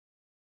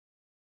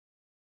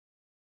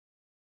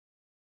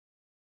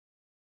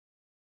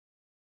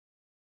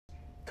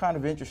kind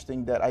of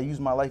interesting that I use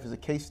my life as a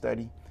case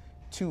study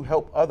to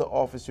help other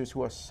officers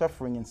who are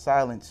suffering in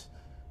silence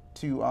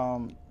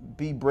to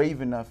be brave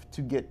enough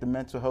to get the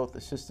mental health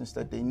assistance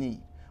that they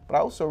need. But I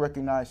also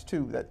recognize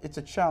too that it's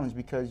a challenge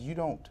because you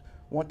don't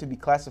want to be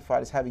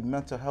classified as having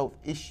mental health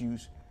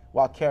issues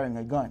while carrying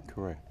a gun.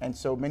 Correct. And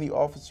so many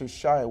officers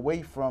shy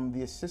away from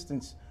the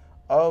assistance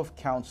of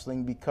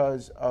counseling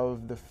because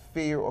of the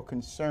fear or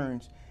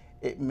concerns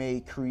it may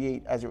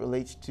create as it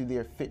relates to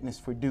their fitness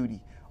for duty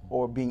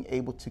or being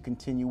able to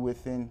continue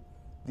within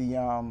the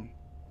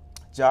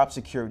job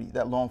security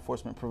that law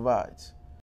enforcement provides.